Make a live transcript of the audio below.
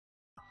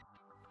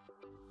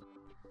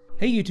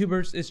Hey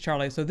YouTubers, it's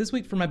Charlie. So this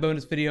week for my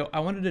bonus video, I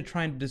wanted to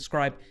try and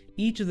describe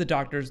each of the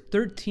Doctor's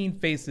 13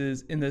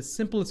 faces in the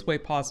simplest way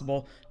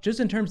possible, just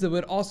in terms that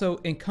would also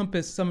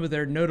encompass some of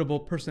their notable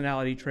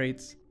personality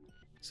traits.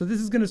 So this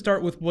is going to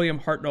start with William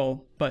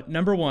Hartnell, but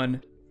number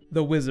 1,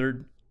 the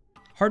Wizard.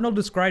 Hartnell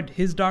described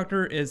his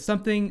Doctor as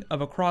something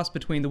of a cross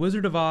between the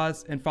Wizard of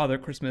Oz and Father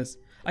Christmas.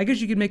 I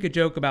guess you could make a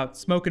joke about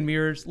smoke and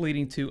mirrors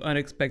leading to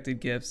unexpected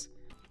gifts.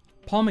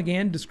 Paul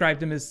McGann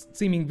described him as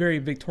seeming very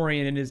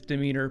Victorian in his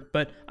demeanor,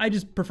 but I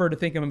just prefer to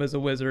think of him as a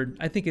wizard.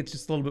 I think it's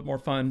just a little bit more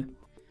fun.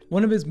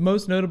 One of his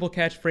most notable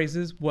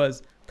catchphrases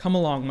was, "Come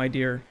along, my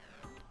dear."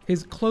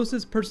 His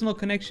closest personal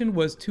connection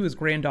was to his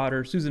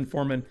granddaughter, Susan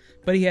Foreman,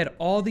 but he had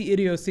all the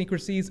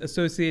idiosyncrasies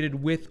associated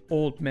with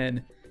old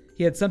men.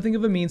 He had something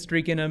of a mean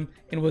streak in him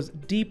and was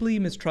deeply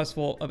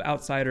mistrustful of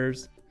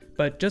outsiders.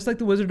 But just like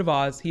the Wizard of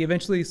Oz, he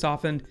eventually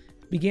softened,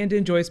 began to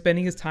enjoy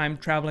spending his time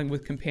traveling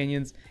with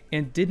companions,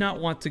 and did not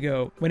want to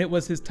go when it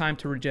was his time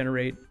to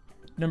regenerate.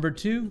 Number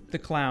 2, the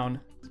Clown.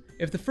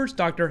 If the first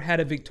Doctor had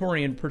a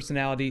Victorian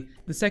personality,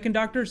 the second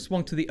Doctor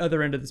swung to the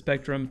other end of the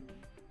spectrum.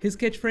 His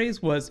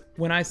catchphrase was,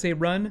 "When I say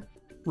run,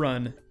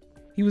 run."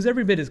 He was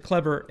every bit as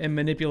clever and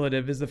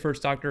manipulative as the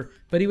first Doctor,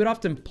 but he would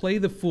often play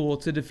the fool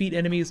to defeat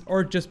enemies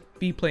or just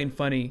be plain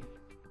funny.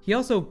 He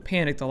also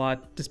panicked a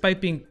lot,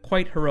 despite being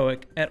quite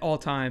heroic at all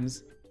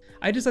times.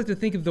 I just like to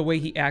think of the way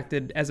he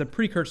acted as a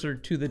precursor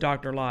to the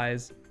Doctor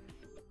Lies.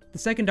 The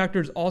second Doctor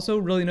is also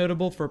really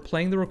notable for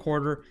playing the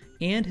recorder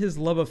and his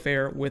love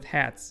affair with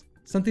hats,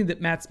 something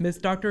that Matt Smith's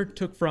Doctor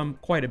took from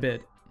quite a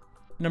bit.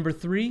 Number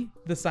 3,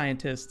 the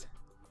Scientist.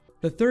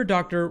 The third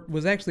Doctor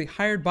was actually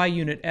hired by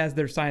UNIT as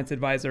their science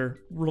advisor,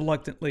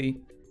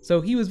 reluctantly,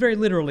 so he was very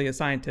literally a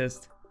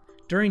scientist.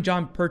 During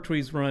Jon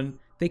Pertwee's run,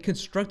 they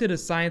constructed a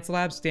science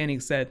lab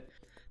standing set.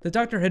 The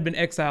Doctor had been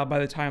exiled by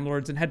the Time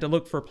Lords and had to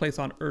look for a place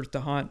on Earth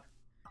to haunt.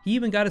 He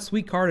even got a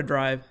sweet car to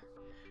drive.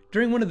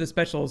 During one of the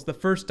specials, the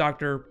first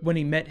Doctor, when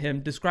he met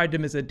him, described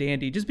him as a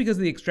dandy just because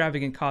of the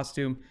extravagant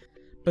costume,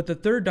 but the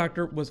third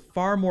Doctor was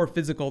far more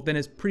physical than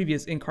his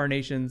previous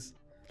incarnations.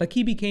 Like,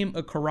 he became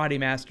a karate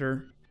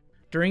master.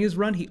 During his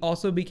run, he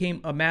also became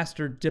a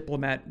master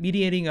diplomat,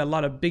 mediating a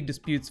lot of big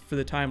disputes for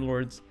the Time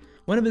Lords.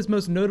 One of his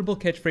most notable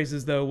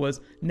catchphrases, though, was,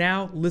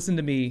 "Now listen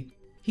to me."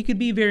 He could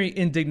be very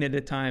indignant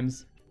at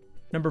times.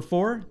 Number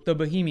 4, the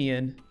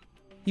Bohemian.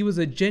 He was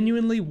a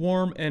genuinely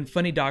warm and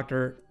funny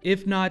Doctor,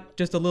 if not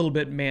just a little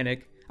bit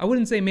manic. I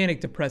wouldn't say manic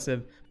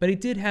depressive, but he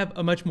did have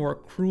a much more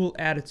cruel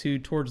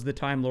attitude towards the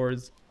Time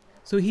Lords,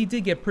 so he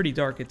did get pretty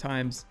dark at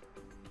times.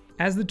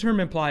 As the term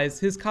implies,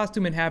 his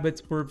costume and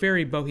habits were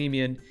very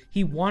bohemian.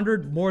 He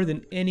wandered more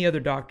than any other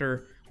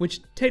Doctor,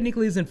 which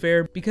technically isn't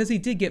fair because he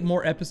did get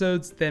more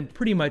episodes than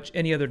pretty much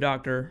any other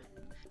Doctor.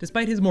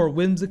 Despite his more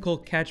whimsical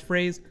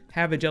catchphrase,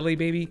 "Have a jelly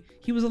baby,"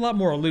 he was a lot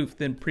more aloof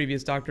than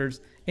previous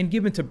Doctors and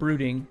given to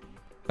brooding.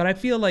 But I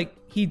feel like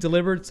he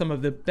delivered some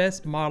of the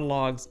best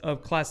monologues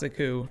of classic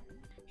Who.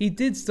 He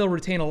did still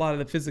retain a lot of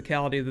the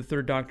physicality of the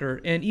third Doctor,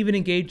 and even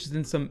engaged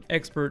in some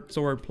expert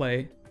sword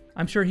play.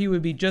 I'm sure he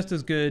would be just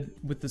as good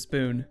with the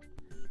spoon.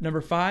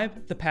 Number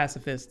 5, the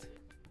Pacifist.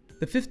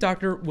 The fifth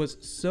Doctor was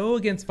so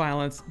against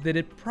violence that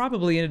it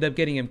probably ended up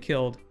getting him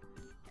killed.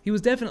 He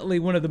was definitely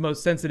one of the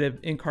most sensitive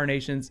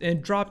incarnations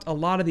and dropped a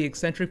lot of the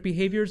eccentric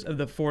behaviors of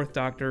the fourth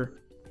Doctor.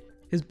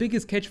 His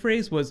biggest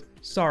catchphrase was,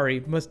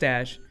 "Sorry,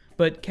 mustache,"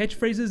 but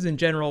catchphrases in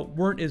general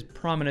weren't as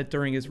prominent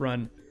during his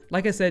run.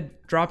 Like I said,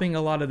 dropping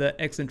a lot of the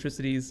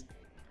eccentricities.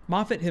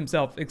 Moffat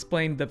himself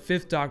explained the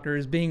fifth Doctor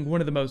as being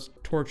one of the most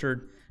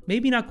tortured.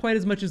 Maybe not quite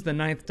as much as the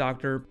ninth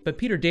Doctor, but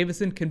Peter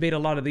Davison conveyed a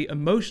lot of the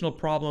emotional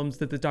problems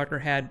that the Doctor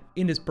had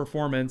in his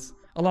performance,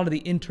 a lot of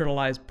the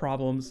internalized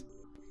problems.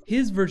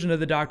 His version of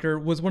the Doctor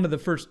was one of the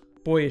first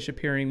boyish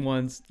appearing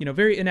ones,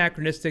 very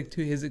anachronistic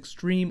to his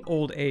extreme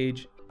old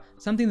age.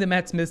 Something that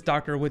Matt Smith's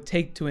Doctor would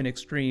take to an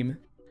extreme.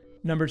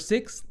 Number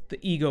 6, the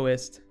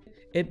Egoist.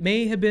 It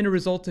may have been a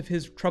result of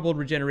his troubled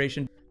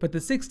regeneration, but the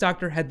sixth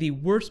Doctor had the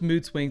worst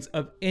mood swings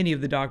of any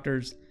of the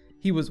Doctors.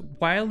 He was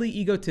wildly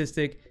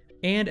egotistic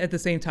and at the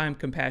same time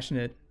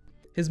compassionate.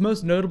 His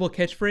most notable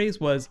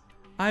catchphrase was,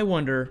 "I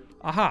wonder,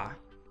 aha."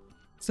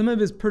 Some of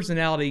his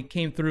personality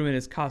came through in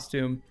his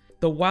costume.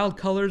 The wild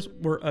colors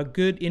were a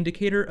good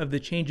indicator of the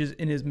changes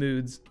in his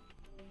moods.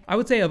 I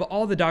would say of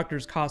all the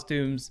Doctor's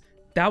costumes,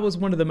 that was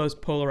one of the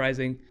most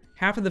polarizing.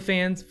 Half of the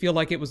fans feel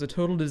like it was a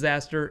total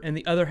disaster, and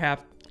the other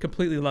half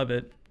completely love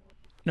it.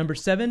 Number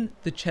 7,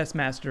 the Chess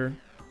Master.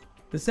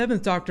 The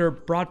seventh Doctor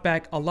brought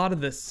back a lot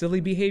of the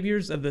silly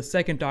behaviors of the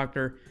second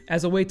Doctor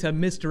as a way to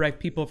misdirect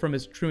people from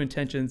his true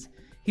intentions.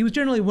 He was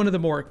generally one of the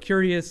more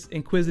curious,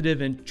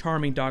 inquisitive, and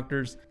charming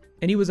Doctors,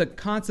 and he was a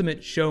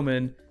consummate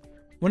showman.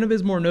 One of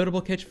his more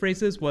notable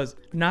catchphrases was,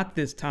 "Not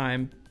this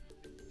time."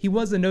 He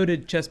was a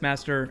noted chess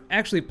master,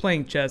 actually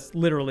playing chess,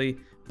 literally,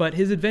 but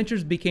his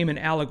adventures became an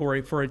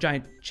allegory for a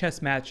giant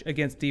chess match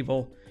against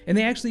evil, and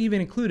they actually even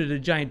included a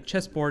giant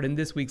chessboard in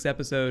this week's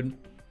episode.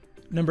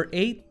 Number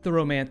 8, the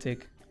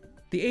Romantic.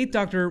 The 8th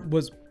Doctor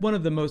was one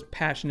of the most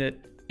passionate,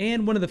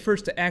 and one of the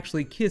first to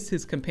actually kiss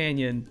his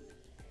companion.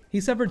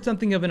 He suffered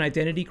something of an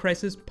identity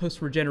crisis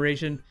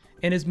post-regeneration,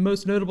 and his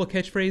most notable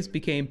catchphrase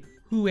became,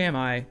 "Who am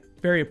I?"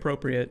 Very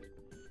appropriate.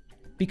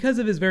 Because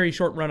of his very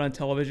short run on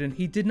television,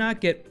 he did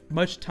not get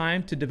much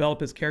time to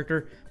develop his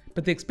character,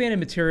 but the expanded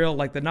material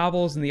like the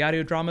novels and the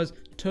audio dramas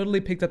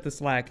totally picked up the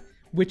slack,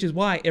 which is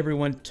why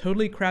everyone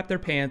totally crapped their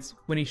pants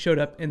when he showed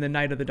up in The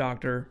Night of the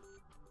Doctor.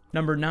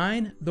 Number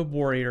 9, The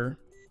Warrior.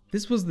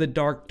 This was the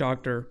Dark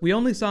Doctor. We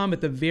only saw him at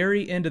the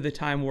very end of the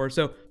Time War,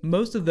 so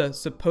most of the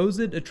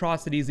supposed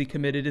atrocities he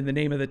committed in the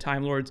name of the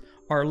Time Lords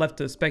are left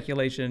to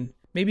speculation.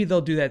 Maybe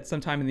they'll do that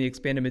sometime in the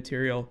expanded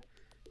material.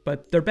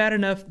 But they're bad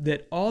enough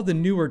that all the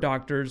newer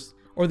Doctors,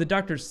 or the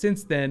Doctors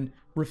since then,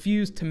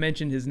 refused to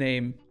mention his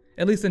name,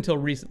 at least until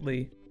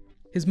recently.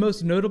 His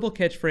most notable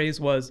catchphrase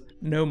was,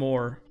 "No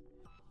more."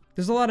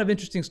 There's a lot of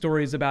interesting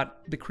stories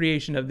about the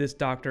creation of this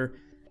Doctor.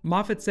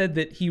 Moffat said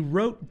that he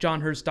wrote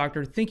John Hurt's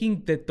Doctor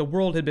thinking that the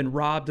world had been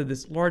robbed of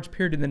this large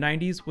period in the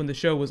 90s when the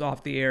show was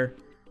off the air,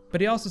 but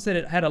he also said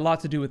it had a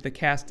lot to do with the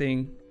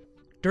casting.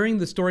 During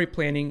the story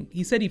planning,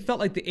 he said he felt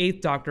like the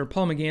 8th Doctor,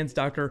 Paul McGann's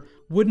Doctor,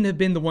 wouldn't have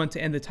been the one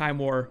to end the Time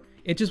War.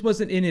 It just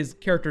wasn't in his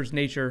character's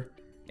nature,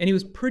 and he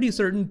was pretty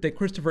certain that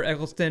Christopher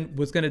Eccleston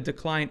was going to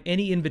decline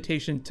any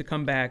invitation to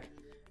come back.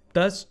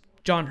 Thus,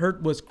 John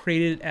Hurt was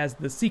created as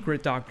the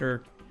Secret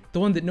Doctor, the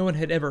one that no one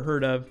had ever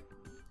heard of.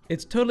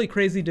 It's totally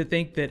crazy to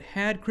think that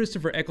had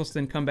Christopher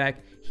Eccleston come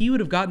back, he would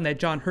have gotten that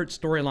John Hurt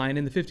storyline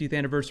in the 50th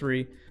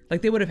anniversary.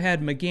 Like they would have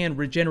had McGann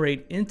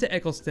regenerate into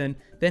Eccleston,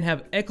 then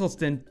have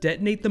Eccleston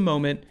detonate the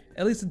moment,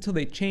 at least until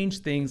they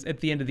changed things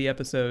at the end of the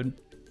episode.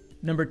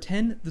 Number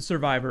 10, The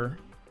Survivor.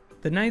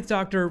 The 9th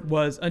Doctor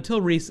was, until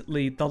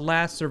recently, the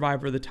last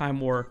survivor of the Time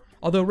War,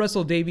 although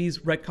Russell Davies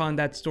retconned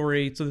that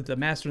story so that the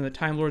Master and the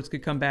Time Lords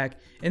could come back,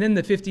 and then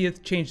the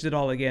 50th changed it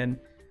all again.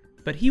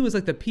 But he was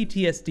like the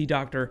PTSD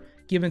Doctor,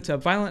 given to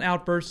violent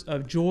outbursts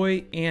of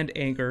joy and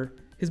anger.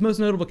 His most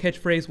notable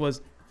catchphrase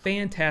was,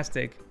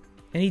 "Fantastic,"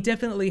 and he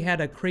definitely had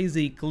a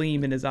crazy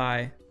gleam in his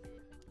eye.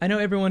 I know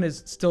everyone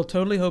is still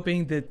totally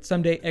hoping that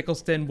someday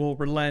Eccleston will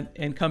relent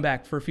and come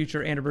back for a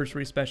future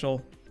anniversary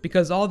special,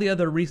 because all the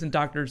other recent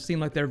Doctors seem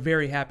like they're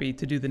very happy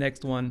to do the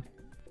next one.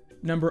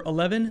 Number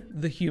 11,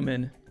 The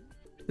Human.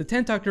 The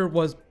 10th Doctor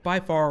was by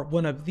far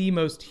one of the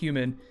most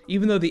human,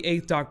 even though the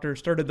 8th Doctor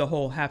started the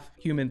whole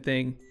half-human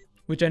thing,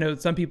 which I know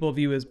some people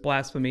view as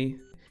blasphemy.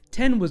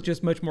 10 was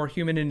just much more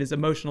human in his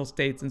emotional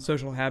states and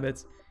social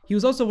habits. He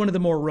was also one of the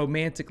more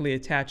romantically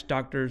attached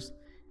Doctors.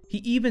 He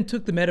even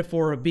took the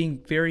metaphor of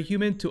being very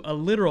human to a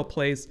literal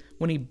place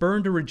when he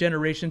burned a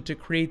regeneration to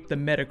create the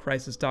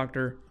Meta-Crisis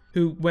Doctor,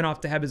 who went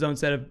off to have his own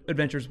set of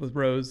adventures with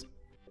Rose.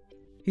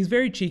 He's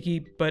very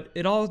cheeky, but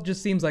it all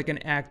just seems like an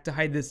act to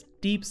hide this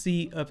deep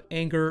sea of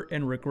anger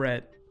and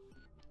regret.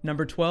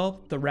 Number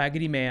 12, The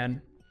Raggedy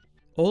Man.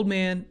 Old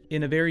man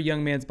in a very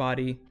young man's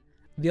body.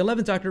 The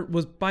 11th Doctor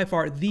was by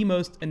far the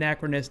most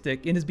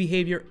anachronistic in his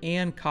behavior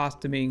and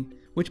costuming,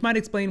 which might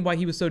explain why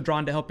he was so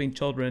drawn to helping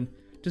children,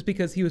 just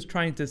because he was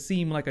trying to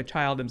seem like a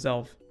child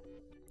himself.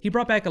 He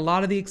brought back a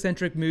lot of the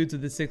eccentric moods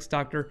of the 6th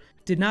Doctor,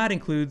 did not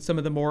include some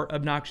of the more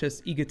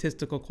obnoxious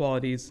egotistical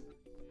qualities.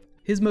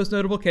 His most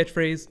notable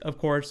catchphrase, of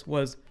course,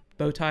 was,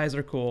 "Bow ties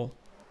are cool."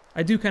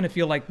 I do kind of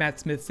feel like Matt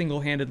Smith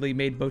single-handedly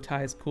made bow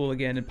ties cool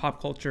again in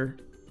pop culture.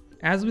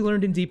 As we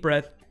learned in Deep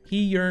Breath,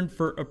 he yearned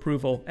for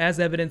approval, as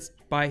evidenced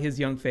by his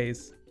young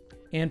face.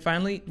 And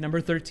finally, number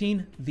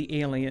 13,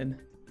 The Alien.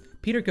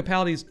 Peter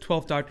Capaldi's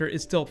 12th Doctor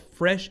is still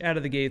fresh out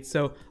of the gates,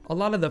 so a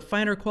lot of the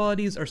finer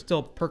qualities are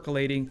still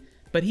percolating,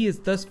 but he is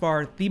thus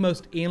far the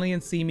most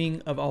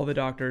alien-seeming of all the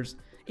Doctors.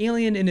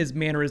 Alien in his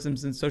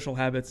mannerisms and social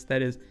habits,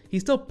 that is. He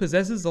still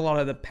possesses a lot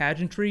of the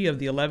pageantry of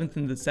the 11th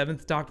and the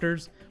 7th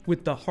Doctors,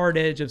 with the hard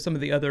edge of some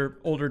of the other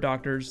older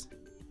Doctors.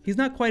 He's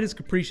not quite as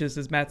capricious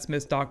as Matt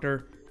Smith's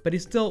Doctor, but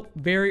he's still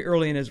very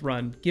early in his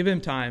run. Give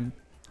him time.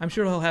 I'm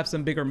sure he'll have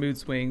some bigger mood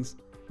swings.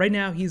 Right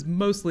now, he's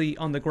mostly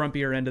on the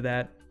grumpier end of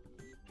that.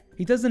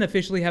 He doesn't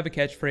officially have a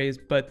catchphrase,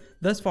 but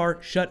thus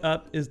far, "Shut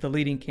up" is the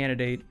leading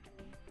candidate.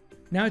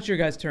 Now it's your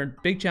guys' turn.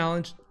 Big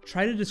challenge.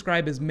 Try to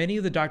describe as many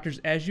of the Doctors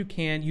as you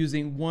can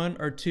using 1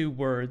 or 2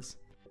 words.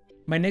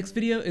 My next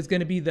video is going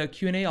to be the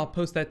Q&A. I'll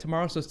post that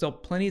tomorrow, so still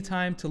plenty of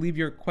time to leave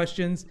your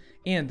questions,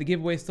 and the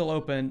giveaway is still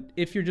open.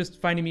 If you're just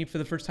finding me for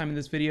the first time in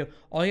this video,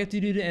 all you have to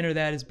do to enter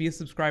that is be a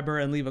subscriber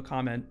and leave a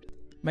comment.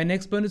 My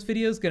next bonus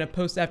video is going to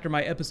post after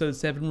my episode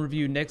 7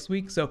 review next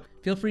week, so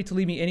feel free to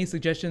leave me any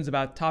suggestions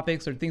about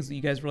topics or things that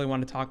you guys really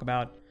want to talk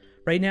about.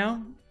 Right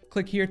now,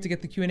 click here to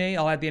get the Q&A.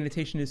 I'll add the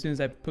annotation as soon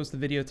as I post the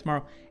video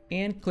tomorrow,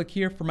 and click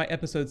here for my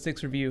episode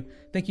 6 review.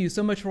 Thank you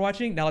so much for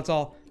watching. Now let's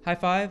all high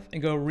five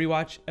and go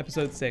rewatch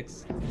episode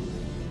 6.